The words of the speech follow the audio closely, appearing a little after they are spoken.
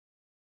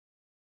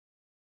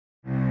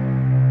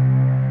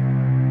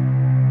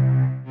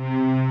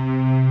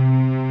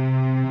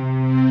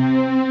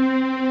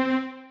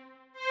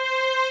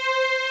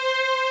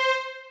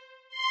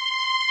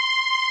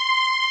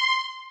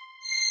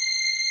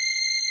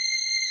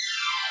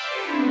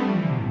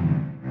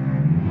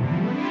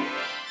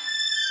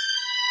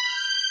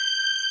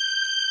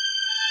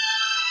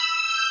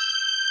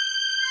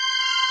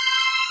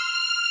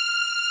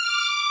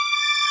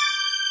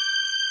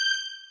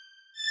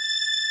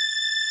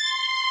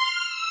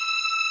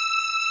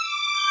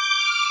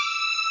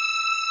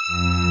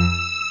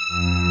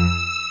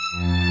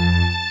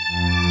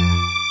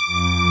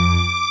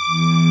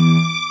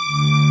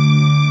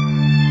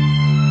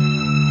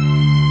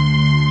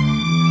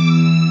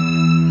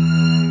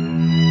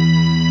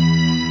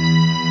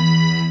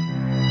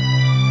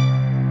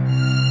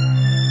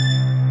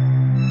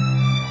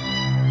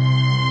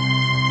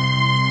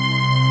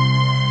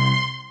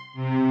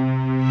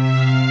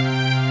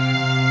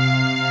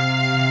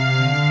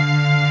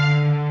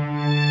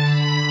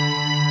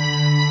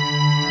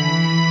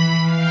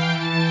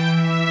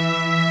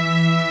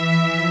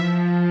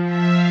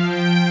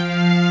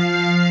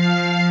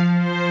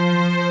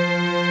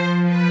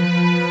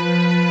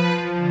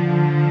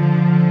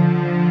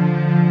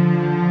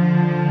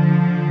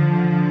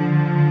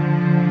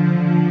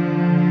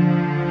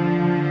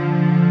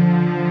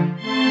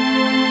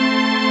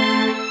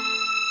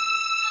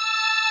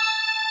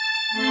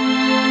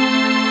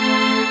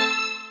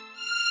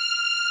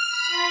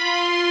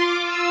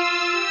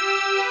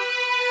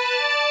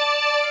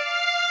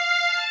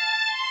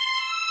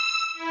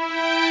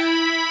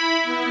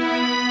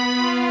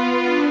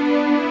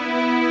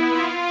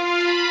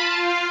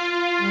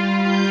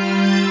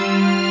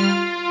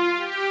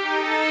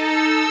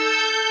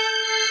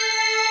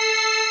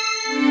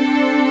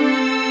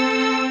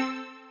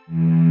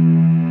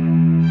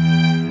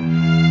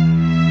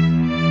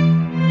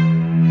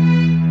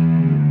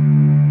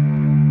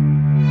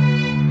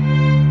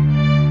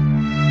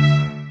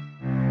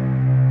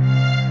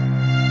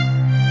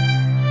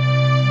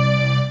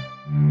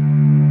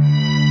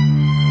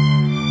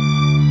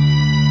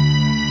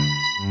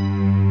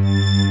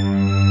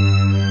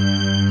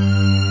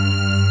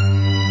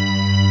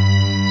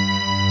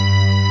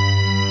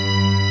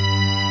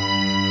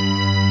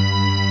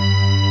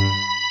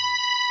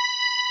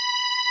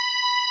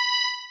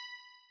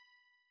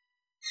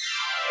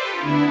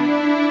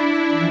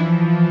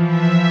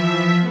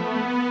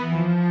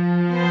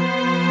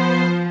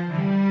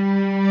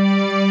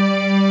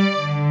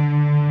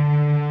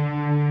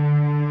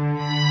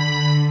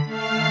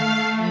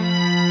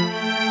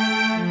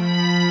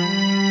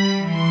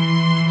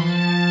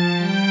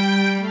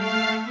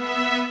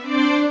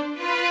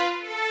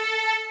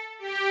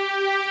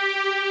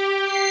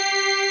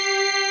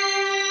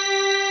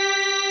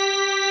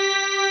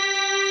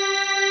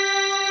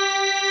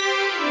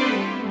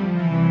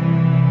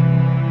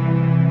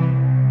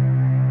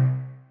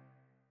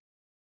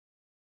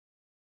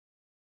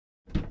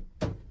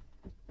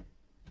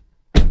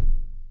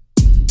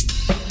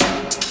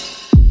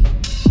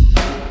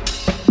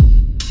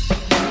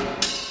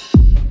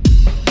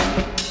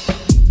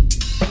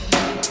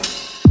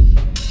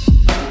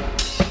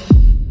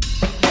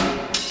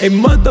A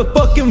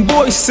motherfucking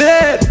voice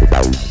said,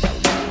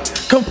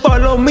 come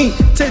follow me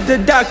to the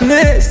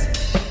darkness.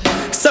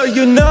 So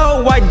you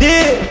know I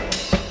did.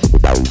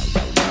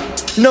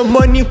 No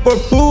money for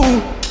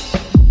food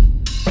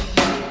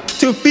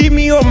to feed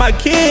me or my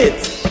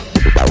kids.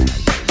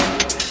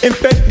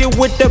 Infected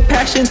with the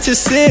passion to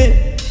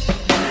sin,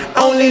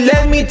 only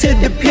led me to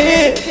the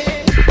pen.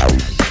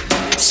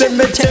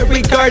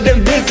 Cemetery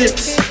garden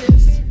visits,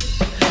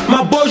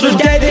 my boys were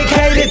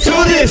dedicated to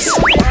this.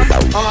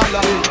 All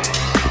of it,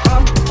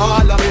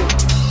 all of it.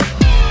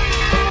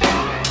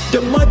 The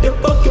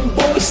motherfucking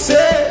boy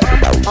said,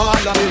 all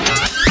of it,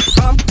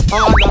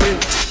 all of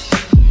it.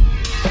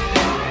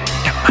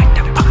 the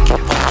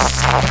motherfucking boy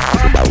said,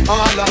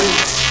 all of it,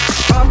 all of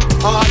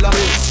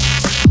it.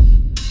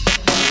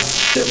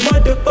 The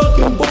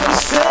motherfucking boy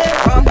said,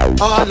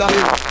 all of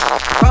it,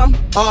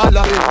 all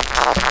of it.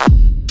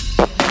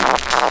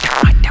 The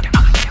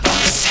motherfucking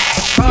boy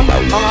said,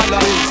 all of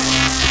it.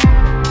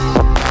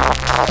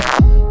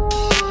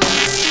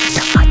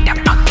 The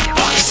motherfucking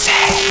boy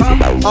said,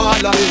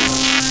 all of it.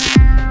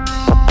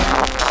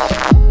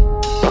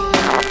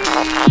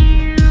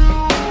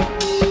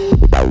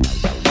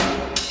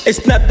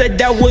 It's not that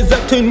I was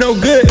up to no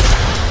good,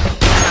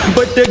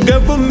 but the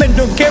government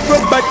don't care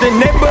about the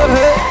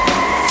neighborhood.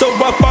 So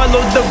I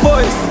followed the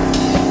voice,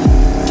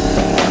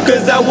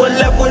 cause I was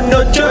left with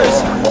no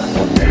choice.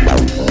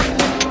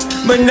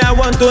 But now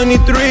I'm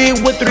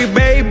 23 with 3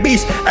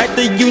 babies at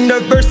the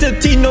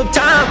university. No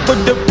time for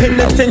the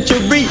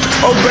penitentiary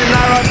or an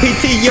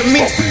RIPT of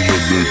me.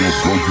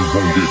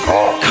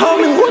 Call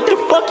me what the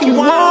fuck you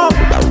want.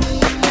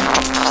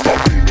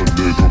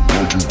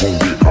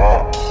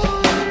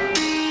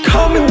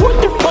 Call me what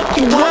the fuck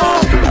you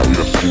want.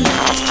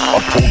 I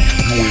told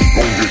you ain't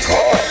gon' get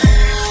caught.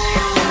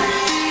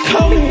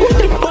 Call me what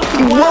the fuck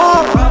you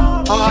want.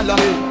 All of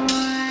it,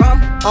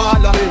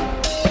 all of it.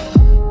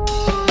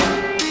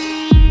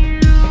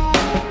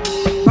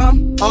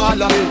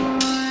 All of it,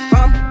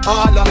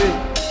 all of it.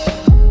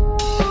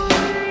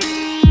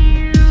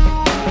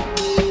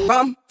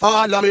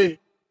 Follow me,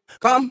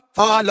 come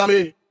follow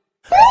me.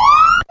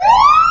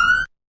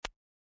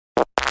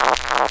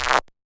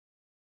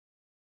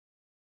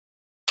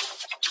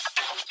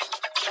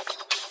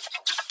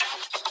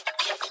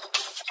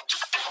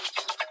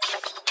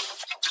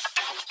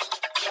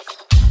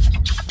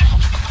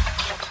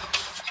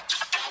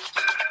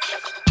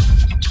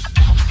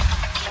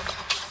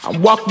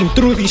 I'm walking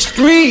through these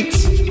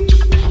streets,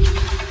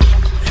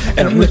 and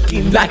I'm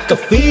looking like a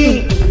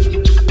fiend.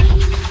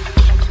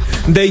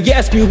 They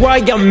ask me why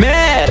I'm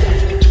mad.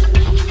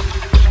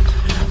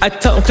 I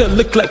tell them to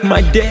look like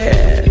my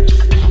dad.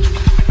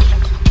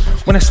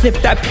 When I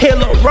sniff that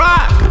pillow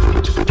rock,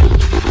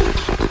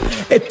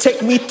 it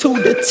take me to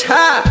the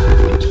top.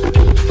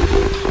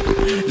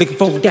 Looking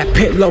for that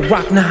pillow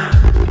rock now.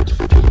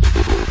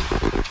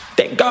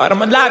 Thank God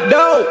I'm alive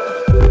though.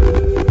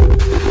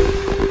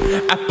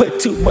 I put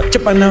too much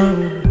up my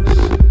nose.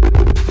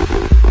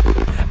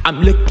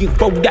 I'm looking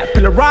for that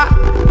pillar rock.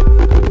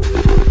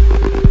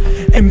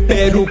 In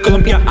Peru,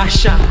 Colombia,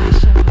 Asha.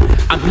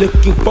 I'm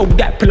looking for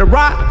that pillar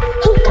rock.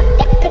 Who got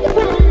that pillar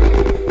rock?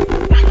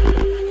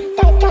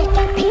 That got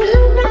that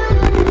pillar rock.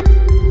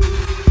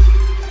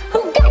 Who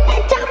got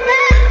that top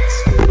notch?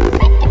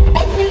 Better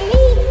me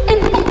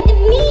and better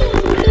me,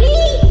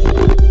 please.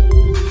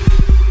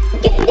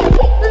 Get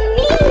away from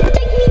me,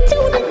 take me to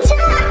the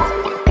top.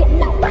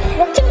 Pillar rock,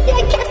 to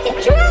that casket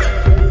drop.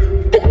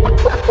 Pillar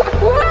rock, rock,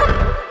 rock.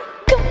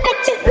 Come back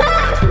to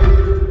life.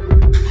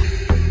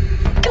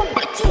 Come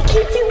back to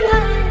kids and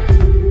wives.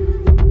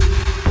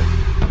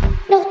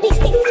 No pieces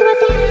till I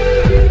die.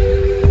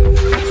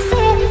 I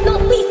said no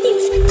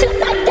pieces till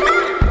I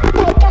die.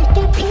 They got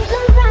that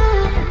pillar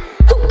rock.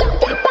 Who got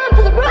that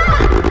popular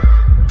rock?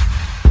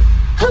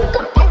 Who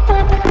got that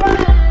popular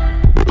rock?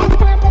 That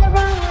popular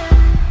rock.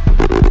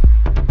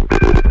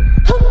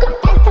 Who got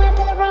that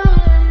popular rock?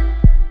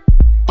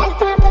 That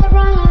popular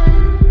rock.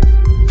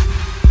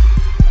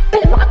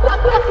 Pillar rock,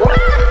 rock, rock,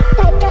 rock.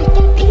 They got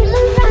that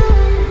pillar rock.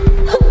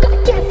 Who got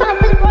that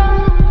popular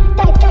rock?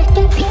 They got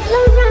that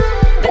pillar rock.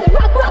 Pillar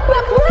rock, rock,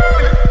 rock,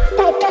 rock.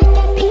 They got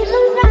that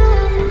pillar rock.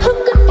 Who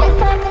got that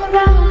popular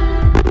rock?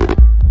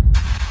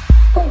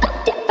 Who got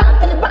that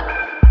popular rock?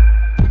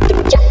 Give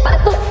me jump by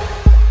book.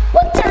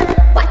 One time,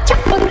 watch out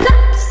for the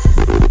cops.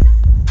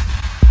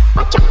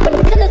 Watch out for the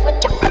killers,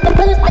 watch out for the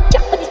pillars, watch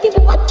out for these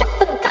people, watch out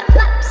for the cop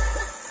flaps.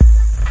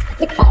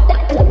 Look for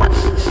that pillar rock.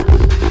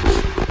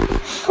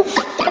 Who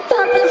got that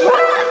popular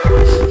rock?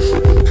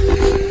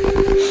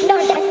 No,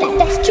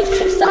 that's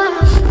true, sorry.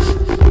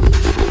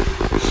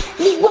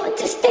 Me want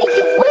to stay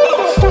away.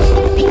 Got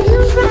that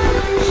pillar rock.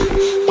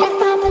 That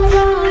popular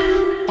rock.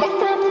 That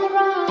popular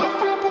rock. That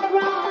popular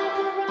rock.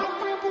 That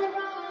popular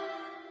rock.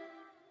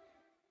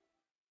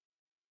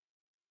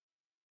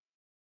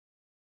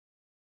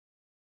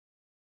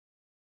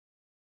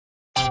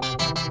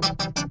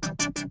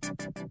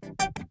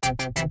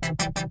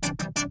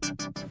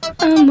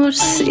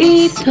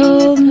 Amorcito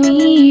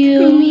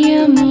mío, mi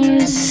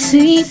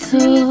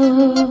amorcito.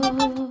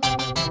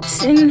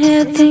 Sitting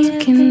here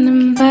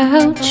thinking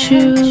about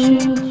you,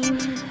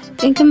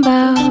 thinking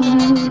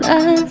about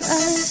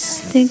us,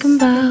 thinking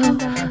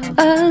about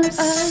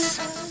us.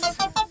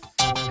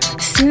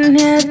 Sitting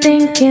here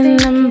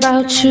thinking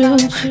about you.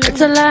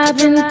 That's all I've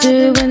been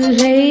doing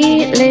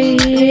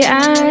lately.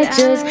 I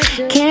just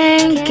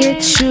can't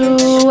get you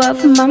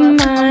off my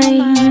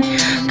mind.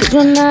 Cause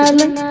when I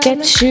look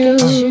at you,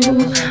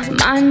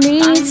 my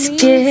knees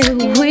get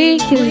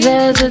weak.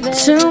 There's a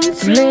tune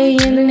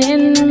playing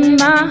in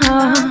my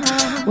heart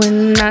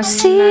when I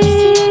see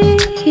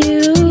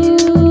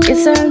you.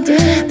 Yes, I do.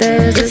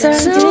 There's a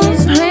tune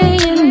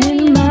playing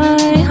in my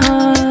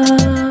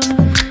heart.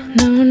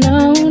 No,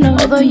 no, no.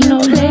 Although you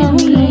don't play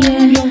me,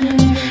 yeah.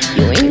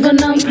 You ain't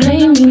gonna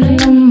play me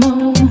no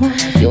more.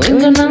 You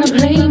ain't gonna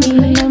play me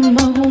no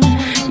more.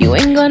 You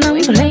ain't gonna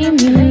play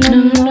me no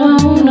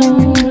more. No,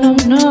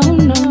 no,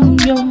 no,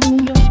 yo.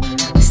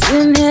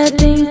 Sitting here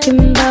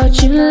thinking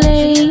about you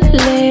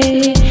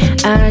lately.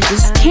 I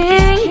just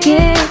can't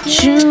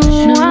get you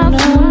off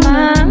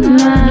my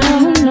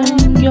mind. No,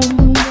 yo.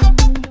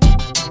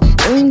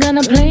 You ain't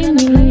gonna play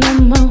me no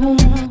more.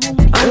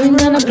 You ain't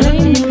gonna play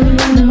me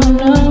no,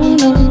 no,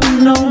 no,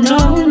 no, no,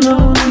 no,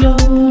 yo.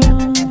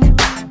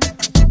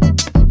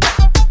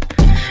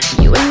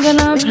 You ain't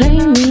gonna play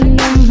me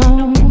no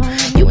more.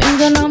 You ain't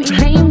gonna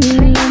play me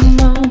no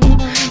more.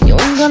 You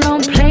ain't gonna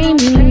play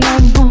me no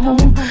more.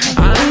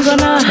 You ain't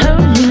gonna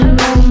hurt me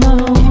no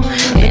more.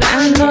 And I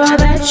know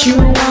that you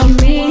want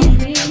me,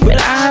 but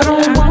I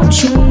don't want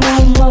you no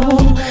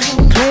more.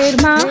 You played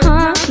my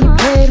heart,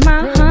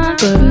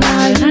 but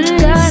now you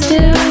gotta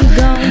be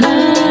gone.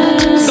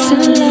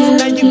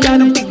 Now you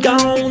gotta be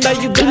gone. Now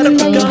you gotta be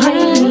gone.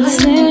 I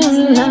still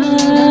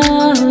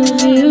love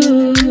you.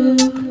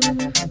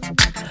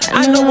 I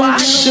know I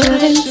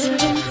shouldn't.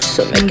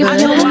 So make it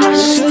better. I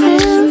still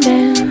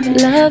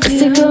love you.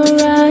 Stick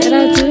around, that I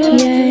do,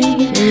 yeah.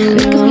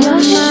 Make up your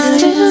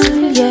mind,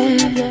 yeah.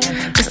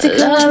 Stick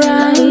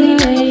around,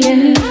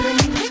 yeah.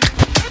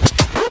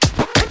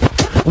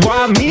 Why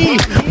me?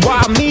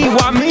 Why me?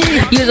 Why me?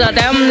 You's a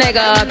damn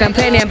nigga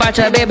complaining about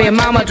your baby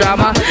mama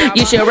drama.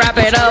 You should wrap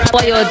it up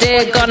or your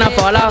dick gonna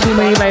fall off. Too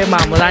many baby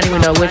mamas, I don't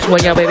even know which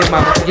one your baby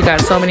mama. You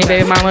got so many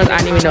baby mamas, I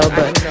don't even know,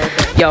 but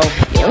yo.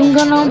 You ain't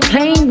gonna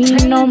play me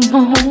no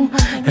more.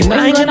 You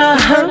ain't gonna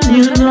hurt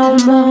me no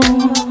more.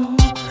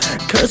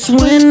 Cause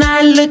when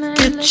I look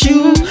at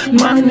you,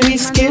 my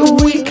knees get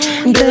weak.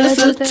 There's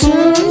a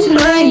tune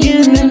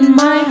playing in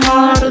my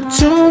heart, a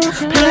tune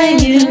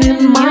playing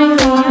in my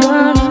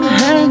heart.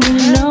 Hurt me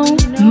no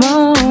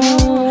more.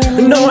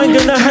 No, I ain't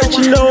gonna hurt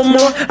you no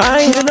more. I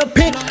ain't gonna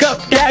pick up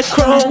that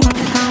chrome,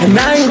 and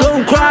I ain't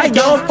gonna cry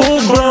on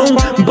full grown.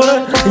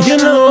 But you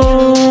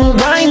know,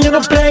 I ain't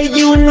gonna play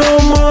you no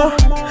more.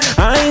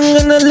 I ain't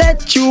gonna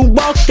let you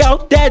walk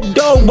out that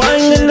door. I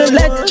ain't gonna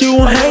let you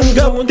hang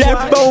up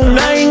that phone.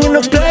 I ain't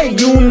gonna play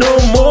you no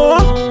more.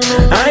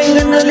 I ain't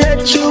gonna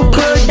let you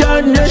cry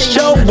on the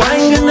show. I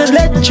ain't gonna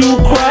let you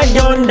cry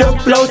on the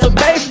floor. So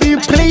baby,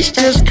 please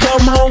just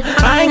come home.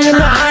 I ain't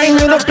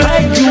gonna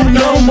play you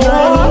no more. I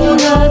ain't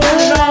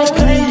gonna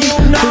play you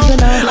no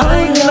more.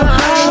 I ain't gonna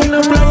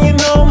play you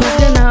no more.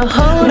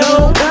 No,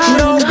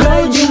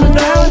 play you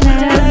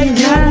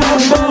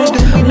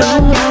no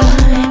more.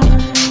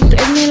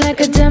 Play me like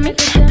a dummy,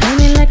 play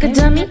me like a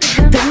dummy.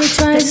 Play me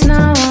twice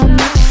now, I'm a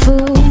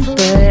fool,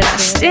 but I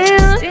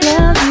still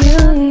love you.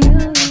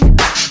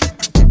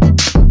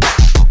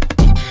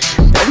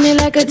 Play me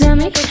like a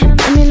dummy,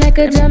 play me like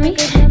a dummy.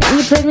 And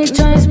you played me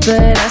twice,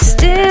 but I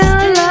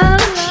still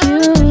love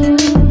you.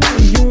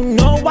 You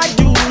know I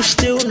do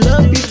still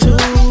love you too.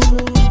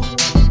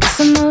 'Cause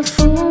I'm a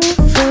fool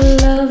for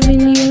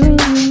loving you.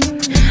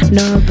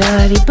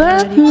 Nobody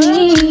but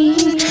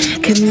me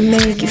can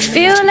make you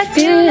feel like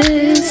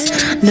this.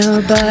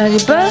 Nobody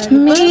but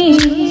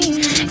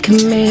me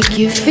can make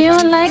you feel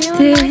like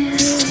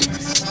this.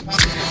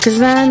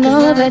 'Cause I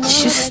know that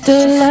you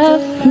still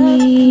love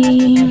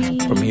me.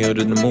 From here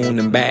to the moon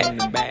and back.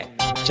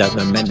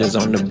 Jasmine Mendez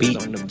on the beat.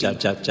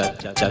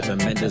 Jasmine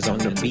Mendez on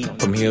the beat.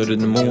 From here to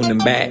the moon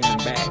and back.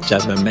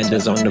 Jasmine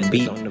Mendez on the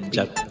beat.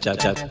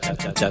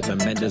 Jasmine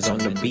Mendez on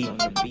the beat.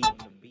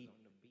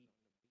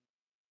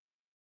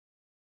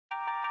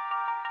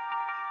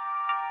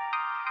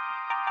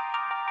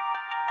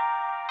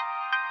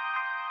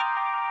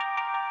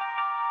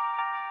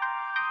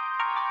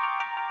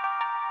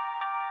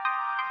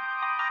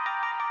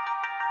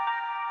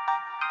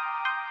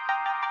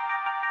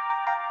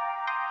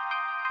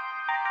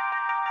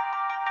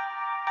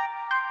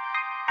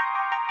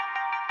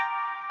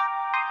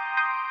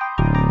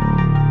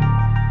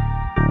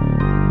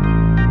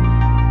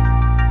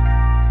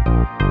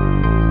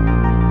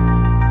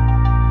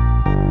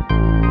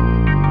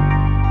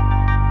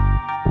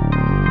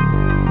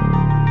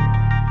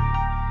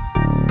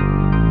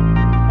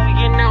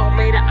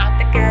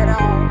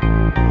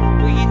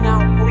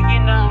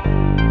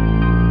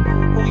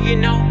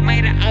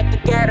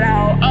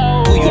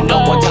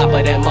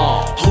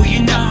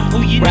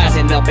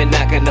 Rising up and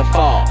knocking the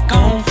fall.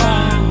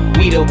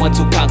 We the ones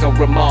who conquer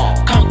them all.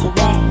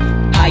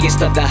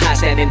 Highest of the high,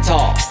 standing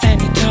tall.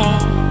 Standing tall.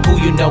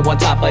 Who you know on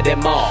top of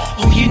them all?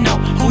 Who you know?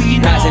 Who you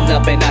know? Rising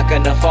up and not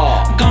gonna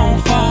fall. Gon'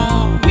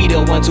 fall. We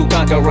the ones who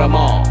conquer them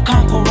all.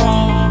 Conquer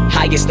all.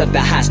 Highest of the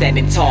high,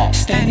 standing tall.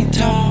 Standing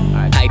tall.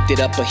 Hyped it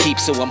up a heap,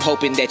 so I'm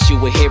hoping that you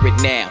will hear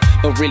it now.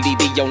 But really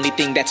the only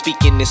thing that's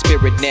speaking is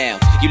spirit now.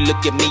 You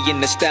look at me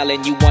in the style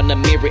and you wanna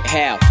mirror it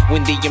how?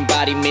 When the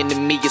embodiment of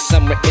me is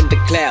somewhere in the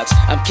clouds.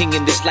 I'm king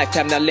in this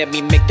lifetime, now let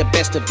me make the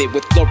best of it.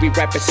 With glory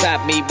right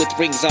beside me, with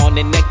rings on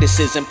and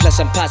necklaces. And plus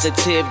I'm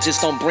positive,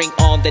 just don't bring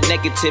on the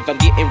negative. I'm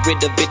getting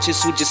rid of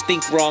bitches who just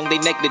think wrong, they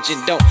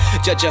negligent. Don't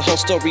judge a whole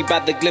story by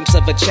the glimpse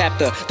of a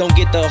chapter. Don't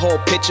get the whole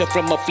picture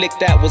from a flick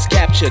that was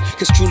captured.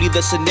 Cause truly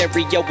the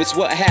scenario is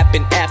what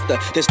happened after.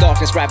 There's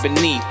darkness right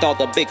beneath all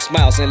the big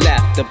smiles and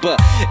laughter. But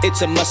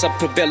it's a must I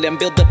prevail and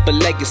build up a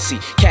legacy.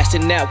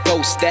 Casting out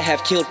ghosts that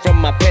have killed from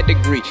my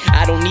pedigree.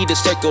 I don't need a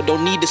circle,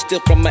 don't need to steal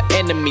from my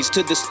enemies.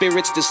 To the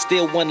spirits, there's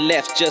still one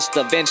left just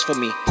to avenge for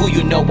me. Who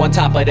you know on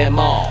top of them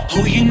all?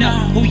 Who you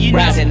know? Who you know?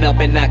 Rising up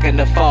and not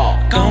gonna fall.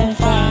 Gon'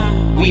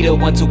 fall. We the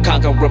ones who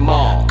conquer them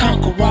all.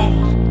 Conquer all.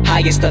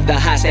 Highest of the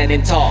high,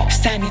 standing tall.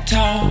 Standing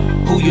tall.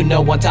 Who you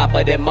know on top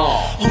of them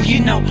all? Who you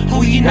know?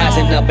 Who you know?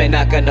 Rising up and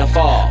not gonna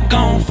fall.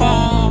 Gon'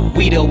 fall.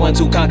 We the ones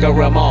who conquer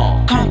them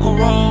all.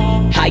 Conquer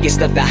all.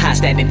 Highest of the high,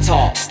 standing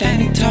tall.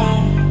 Standing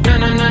tall. No,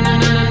 no, no, no,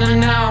 no, no, no,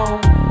 no.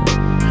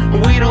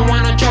 We don't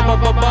wanna drop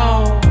up a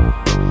ball.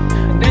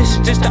 This is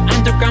just the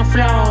underground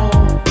flow.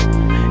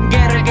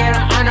 Get it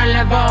on a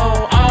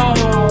level. Oh,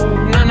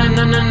 no, no,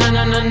 no, no, no,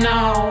 no, no,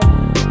 no.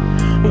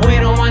 We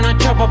don't wanna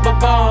drop up a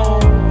ball.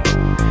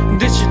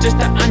 This is just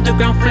the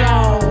underground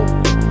flow.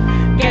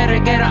 Get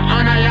it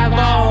on a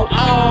level.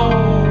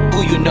 Oh.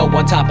 Who you know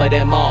on top of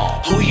them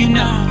all? Who you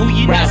know? Who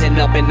you know? Rising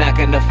up and not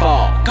gonna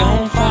fall.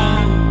 Gon'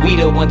 fall. We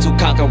the ones who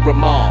conquer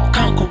them all.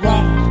 Conquer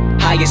all.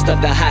 Highest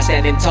of the high,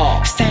 standing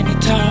tall. Standing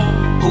tall.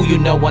 Who you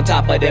know on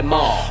top of them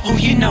all? Who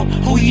you know?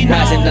 Who you know?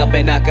 Rising up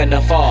and not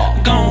gonna fall.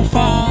 Gon'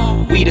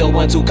 fall. We the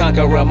ones who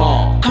conquer them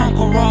all.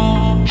 Conquer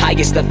all.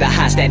 Highest of the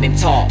high, standing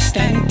tall.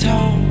 Standing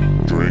tall.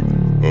 Drink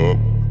up,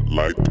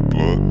 light the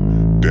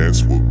blunt,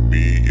 dance with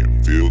me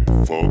and feel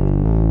the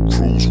funk.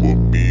 Cruise with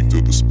me,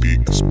 feel the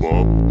speakers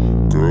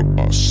bump. Girl,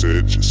 I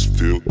said just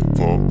feel the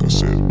funk. I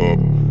said up,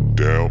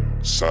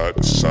 down, side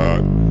to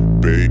side.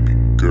 Baby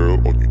girl,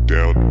 are you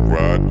down to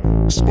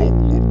ride? Smoke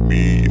with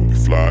me and we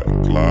fly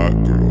and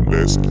glide. Girl,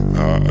 let's get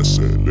high. I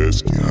said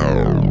let's get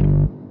high.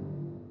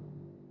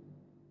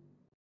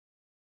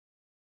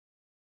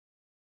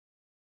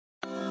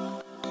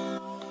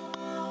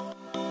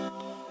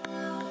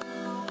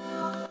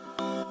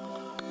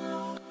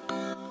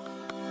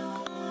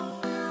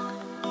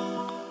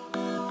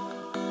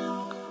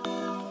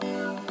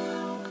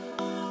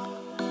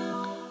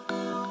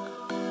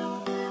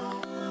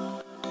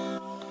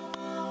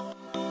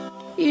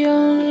 Your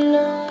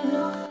love,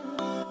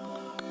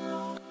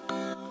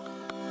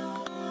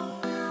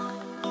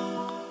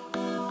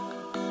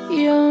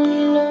 your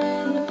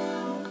love,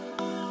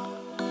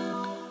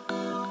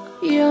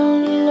 your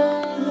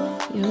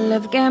love. Your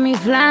love got me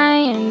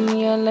flying,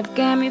 your love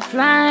got me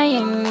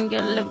flying,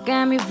 your love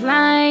got me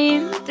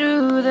flying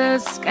through the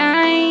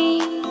sky,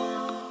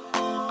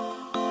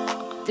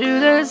 through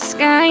the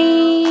sky.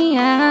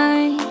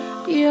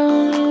 Your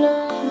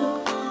love.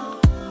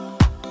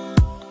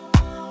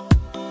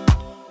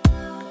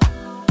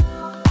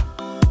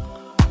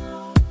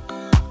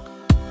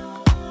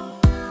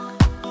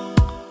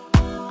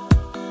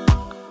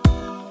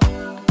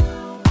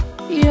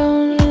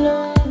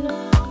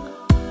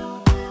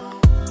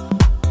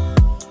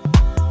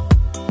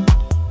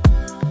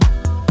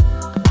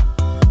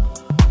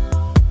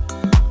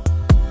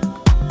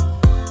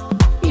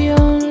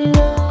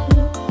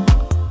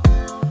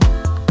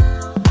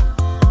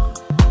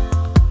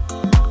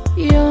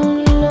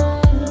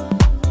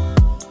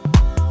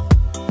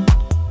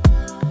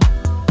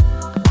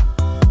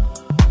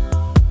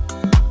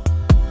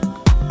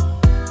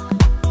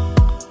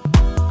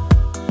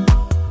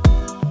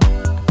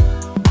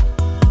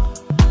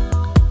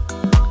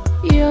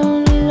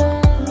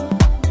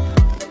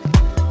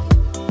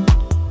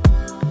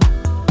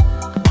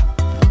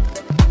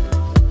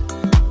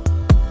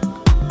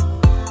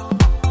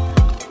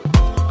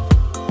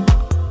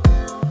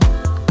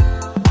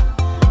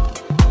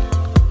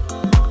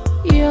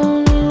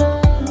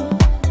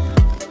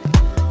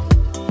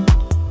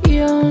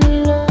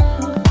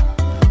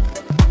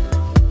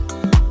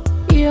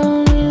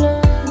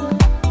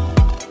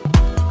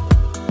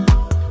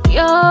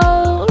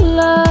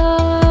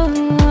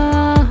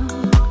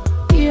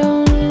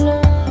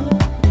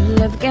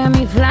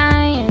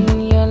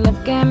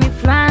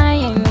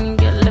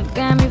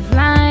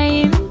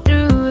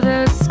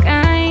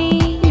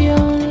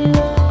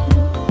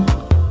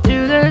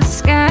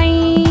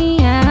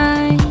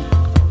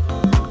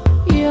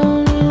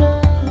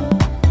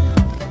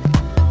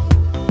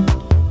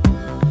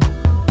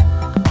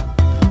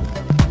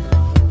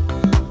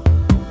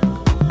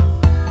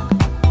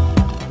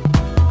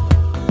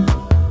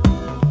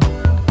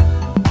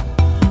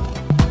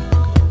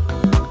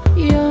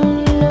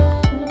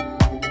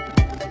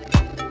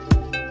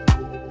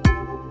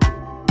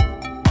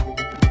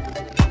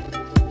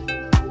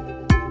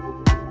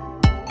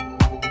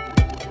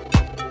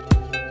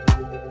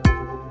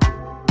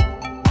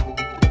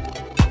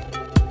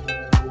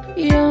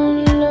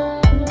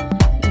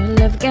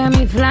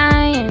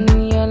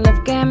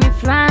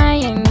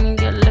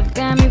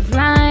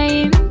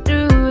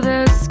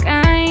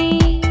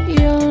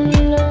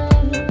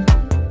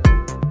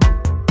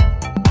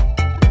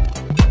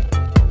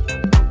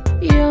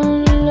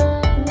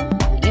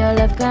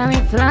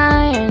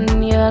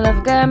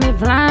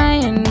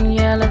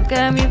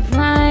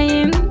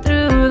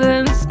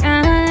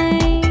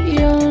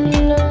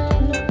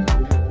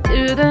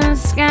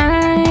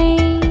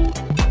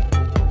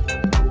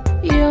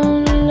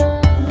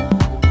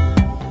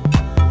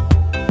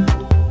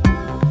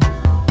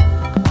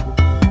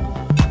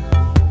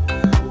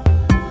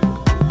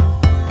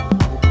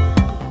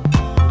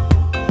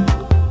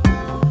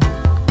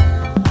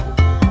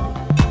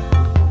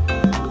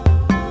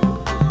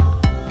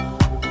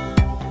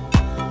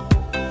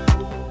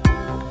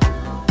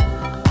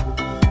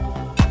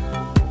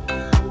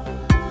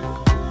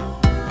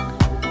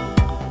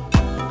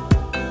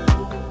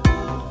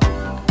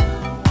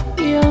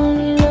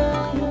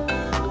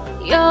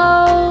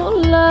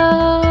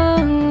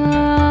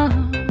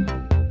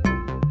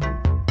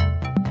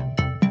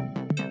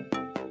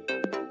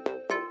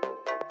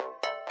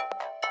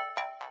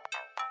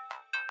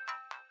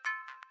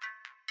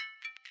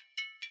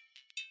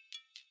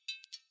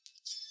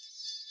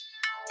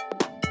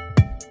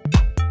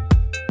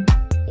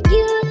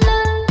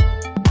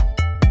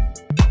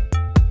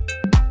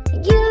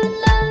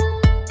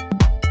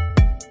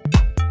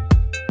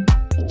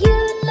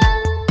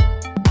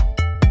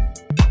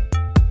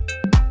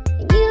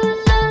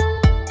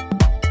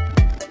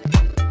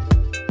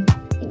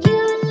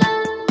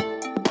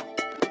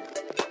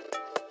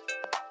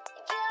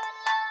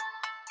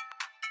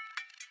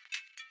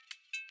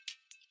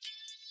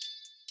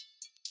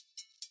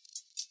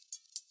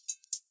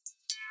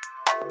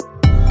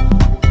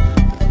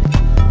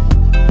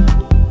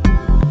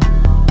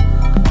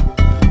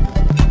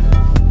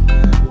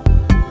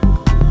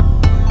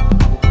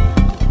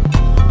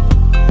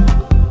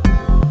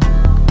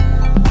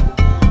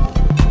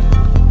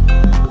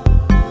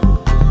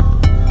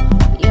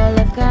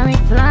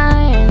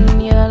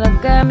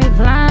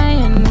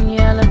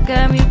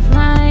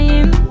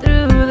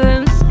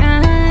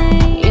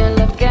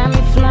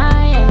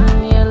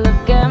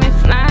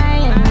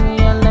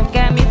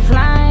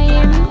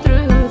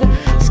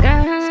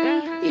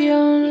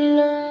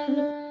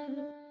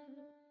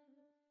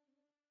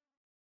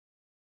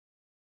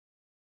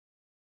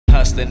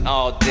 hustling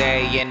all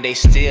day and they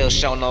still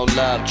show no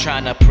love.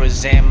 Trying to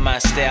present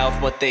myself,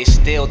 but they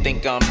still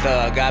think I'm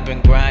thug. I've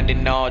been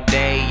grinding all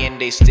day and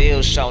they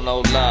still show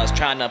no love.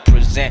 Trying to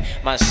present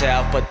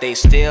myself, but they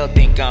still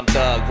think I'm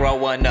thug.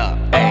 Growing up,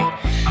 hey,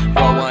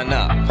 growing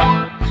up,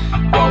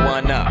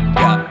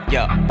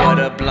 yup, what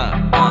a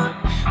blunt,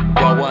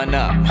 growing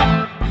up,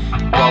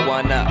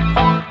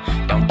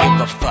 don't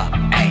give a fuck,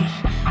 ayy,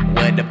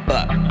 where the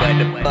buck,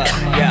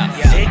 yeah.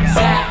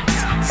 Zigzags,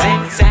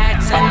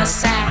 zigzags in the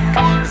sack.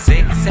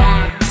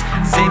 Zigzags,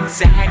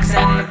 zigzags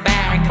in the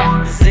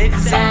bag.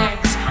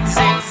 Zigzags,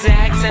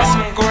 zigzags in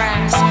some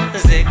grass.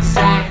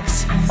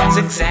 Zigzags,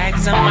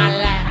 zigzags in my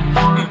lap.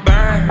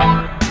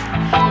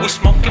 Burn, we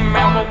smoking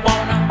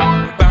marijuana.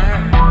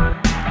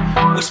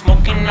 Burn, we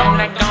smoking on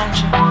that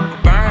ganja.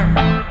 Burn,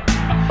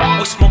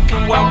 we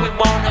smoking where we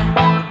wanna.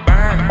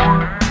 Burn,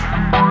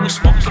 we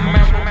smoking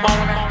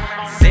marijuana.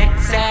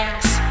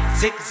 Zigzags,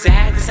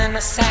 zigzags in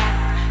the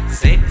sack.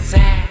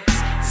 Zigzags,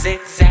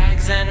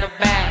 zigzags in the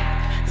bag.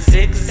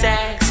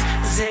 Zigzags,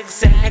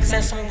 zigzags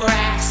in some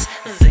grass.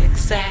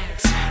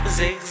 Zigzags,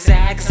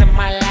 zigzags in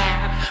my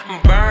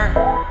lap. Burn,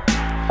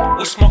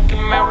 we smoking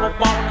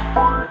marijuana.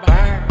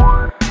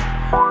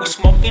 Burn, we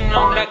smoking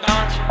on that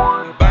ganja.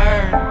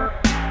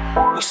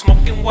 Burn, we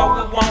smoking what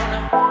we wanna.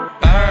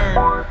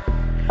 Burn,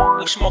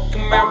 we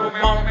smoking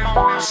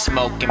marijuana.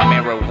 Smoking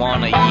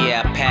marijuana,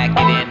 yeah, I pack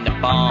it in the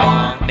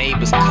bong.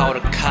 Neighbors call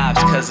the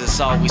cops cause it's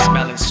always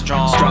smelling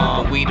strong.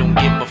 But we don't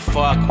give a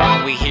fuck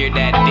when we hear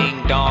that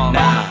ding dong.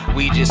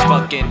 We just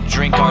fucking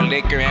drink our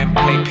liquor and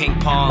play ping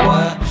pong.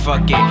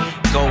 Fuck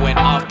it, going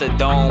off the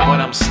dome when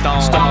I'm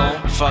stoned.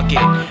 Fuck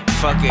it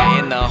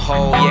in the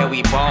hole, yeah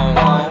we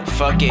bone.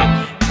 Fuck it,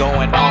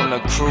 going on the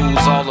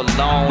cruise all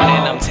alone.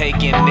 And I'm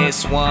taking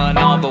this one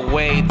all the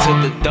way to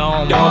the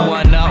dome.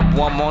 Going up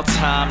one more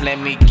time, let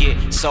me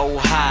get so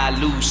high,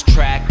 lose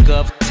track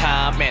of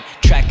time and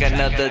track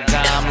another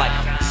dime like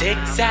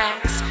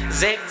zigzags,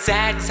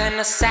 zigzags in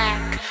the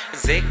sack.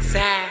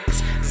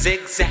 Zigzags,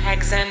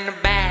 zigzags in the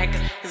bag.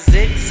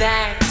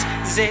 Zigzags,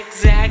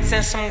 zigzags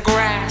in some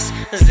grass.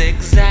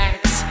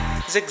 Zigzags,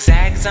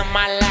 zigzags in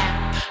my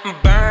lap.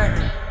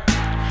 Burn,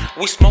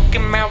 we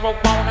smoking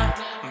marijuana.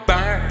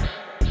 Burn,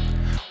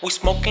 we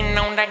smoking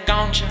on that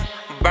ganja.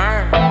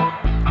 Burn,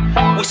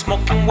 we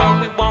smoking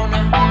where we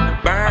wanna.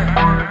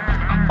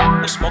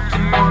 Burn, we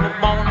smoking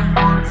marijuana.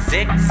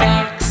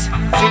 Zigzags,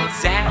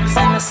 zigzags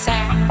in the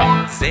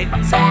sack.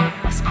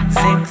 Zigzags,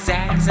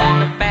 zigzags in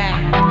the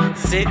bag.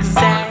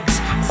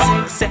 Zigzags,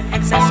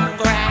 zigzags in some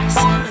grass.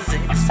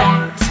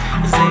 Zigzags,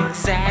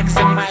 zigzags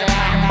in my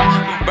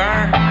lap.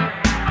 Burn,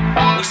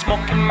 we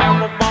smoking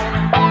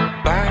marijuana.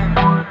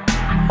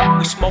 Burn,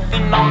 we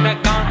smoking on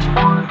that ganja.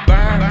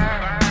 Burn,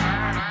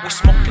 we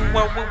smoking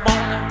where we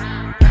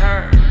wanna.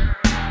 Burn,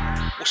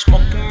 we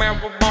smoking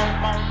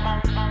marijuana.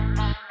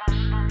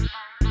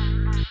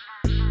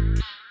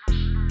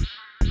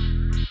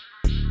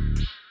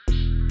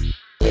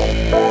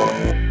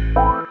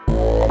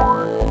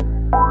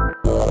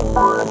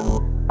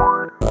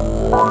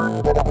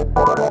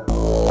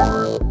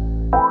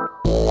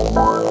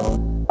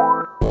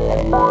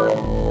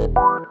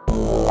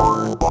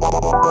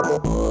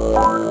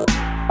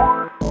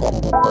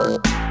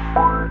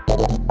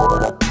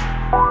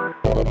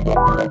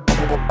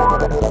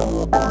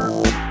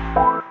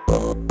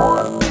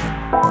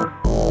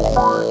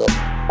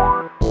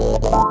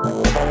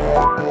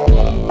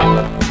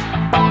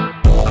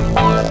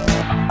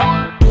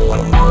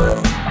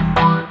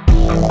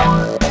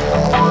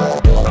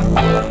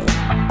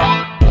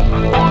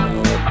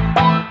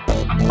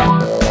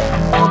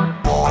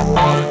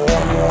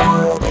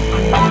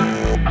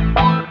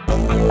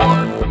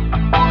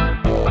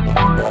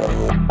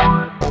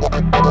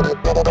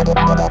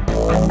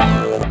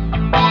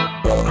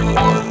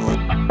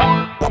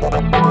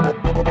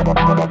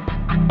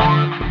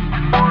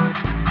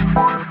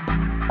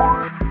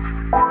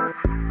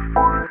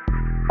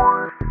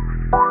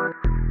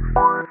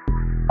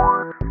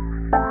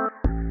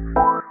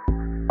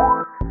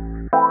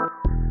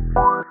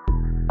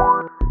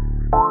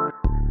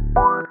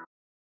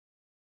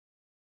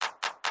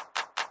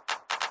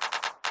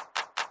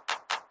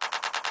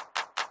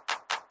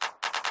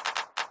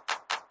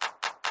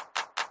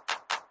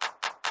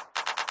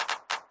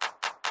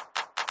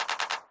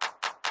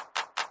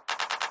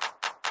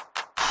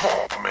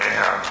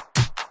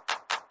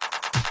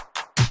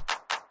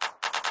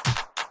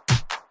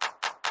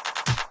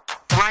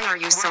 Why are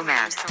you so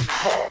mad?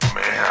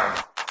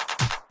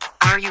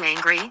 Are you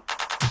angry?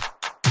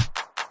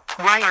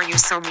 Why are you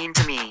so mean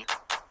to me?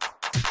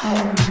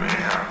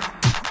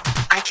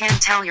 I can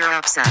tell you're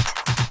upset.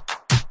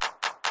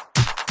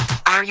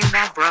 Are you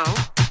mad, bro?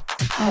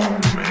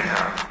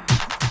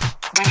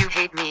 Do you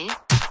hate me?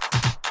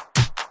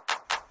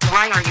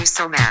 Why are you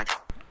so mad?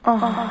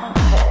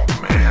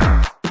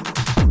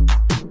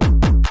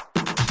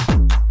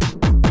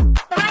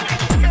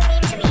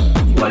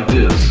 Like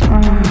this.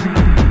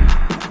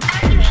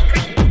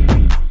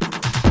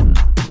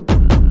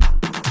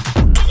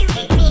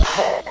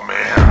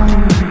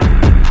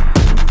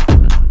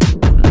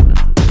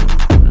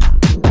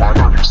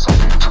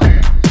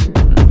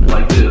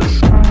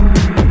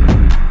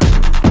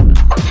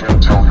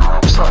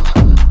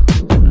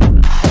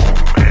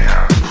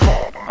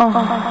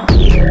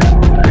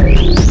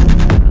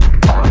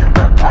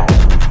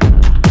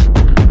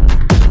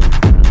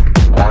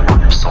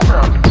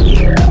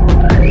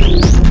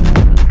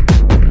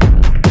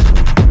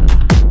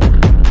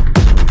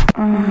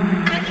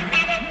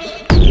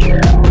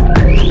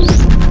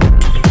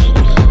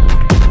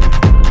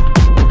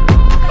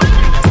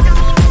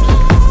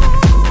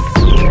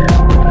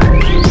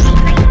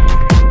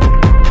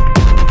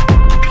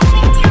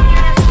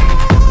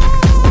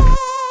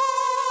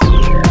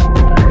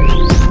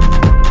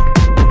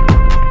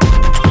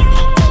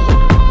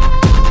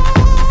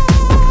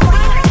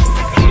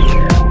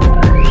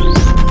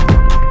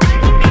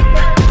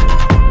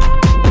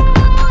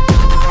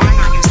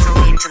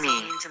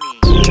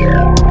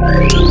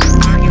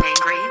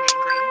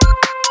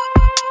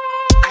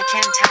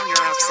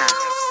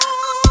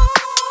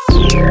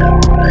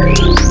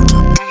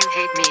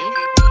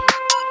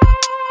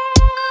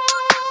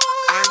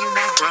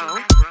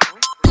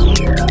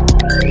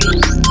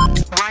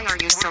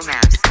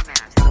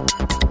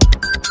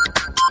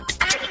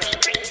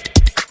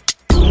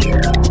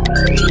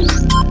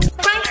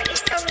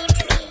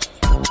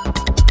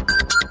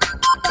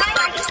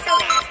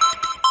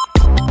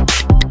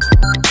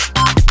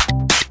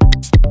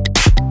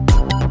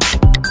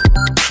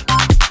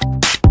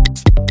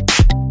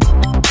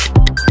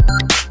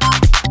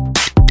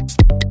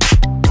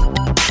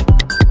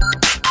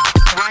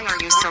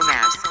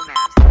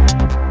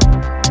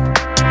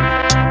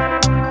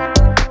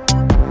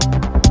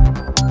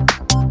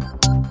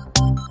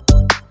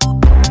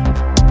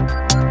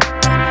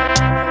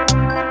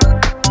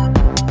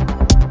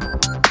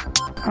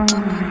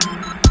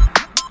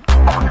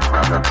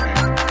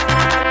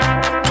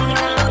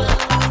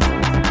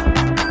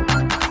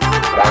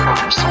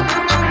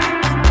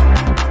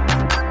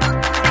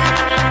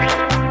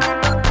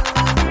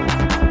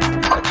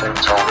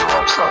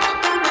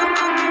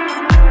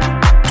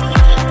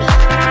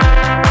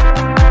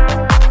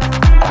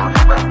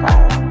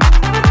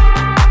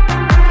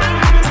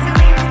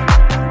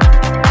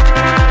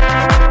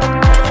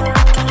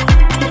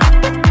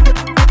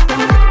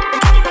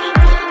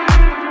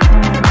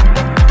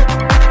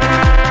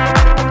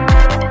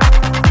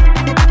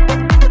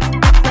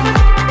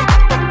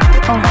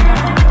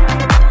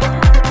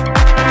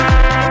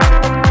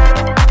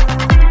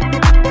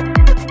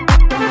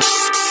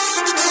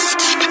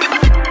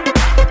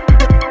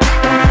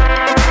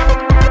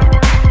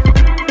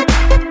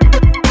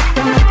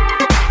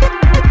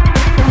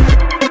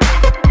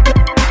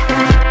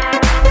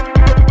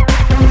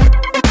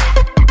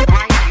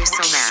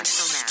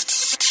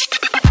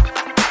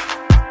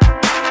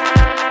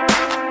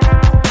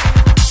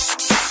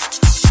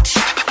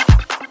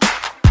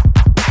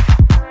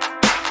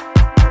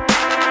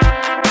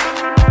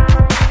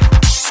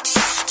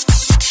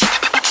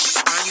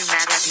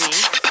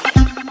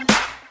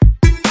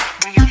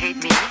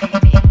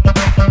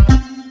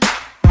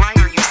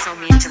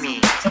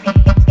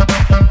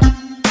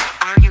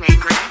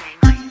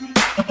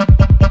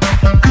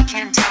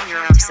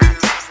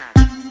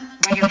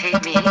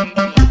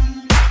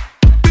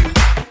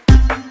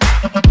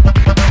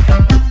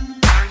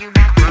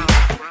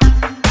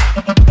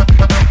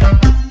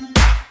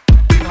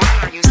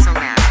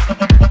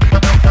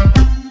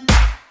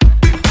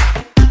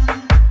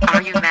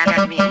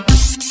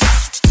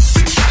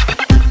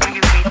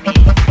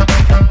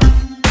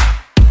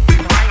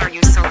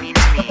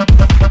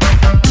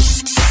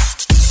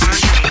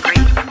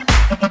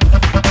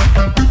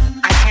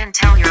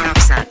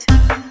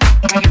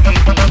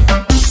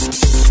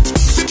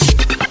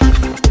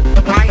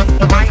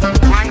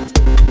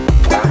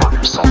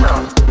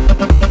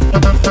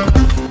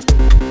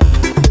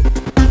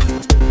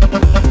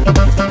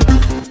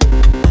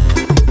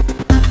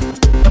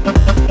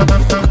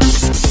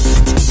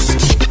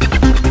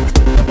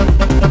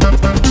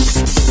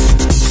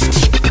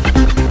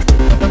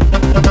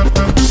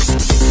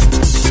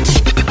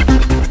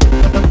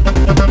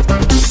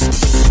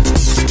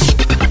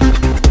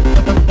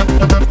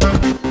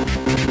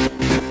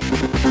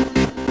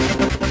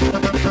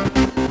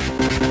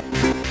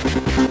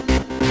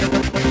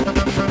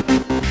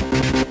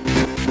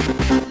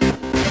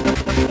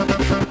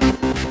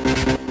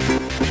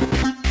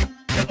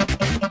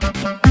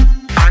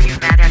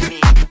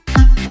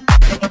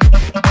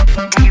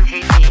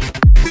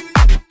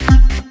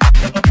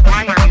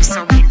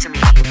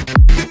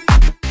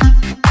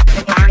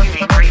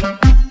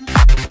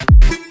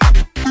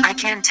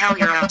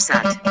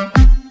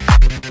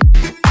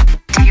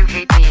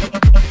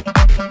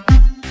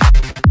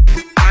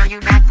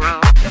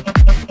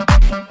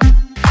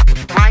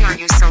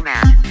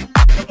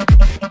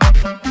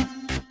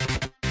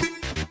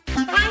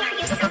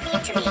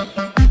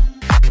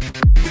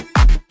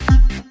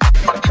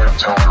 and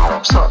tell me you're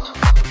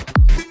upset.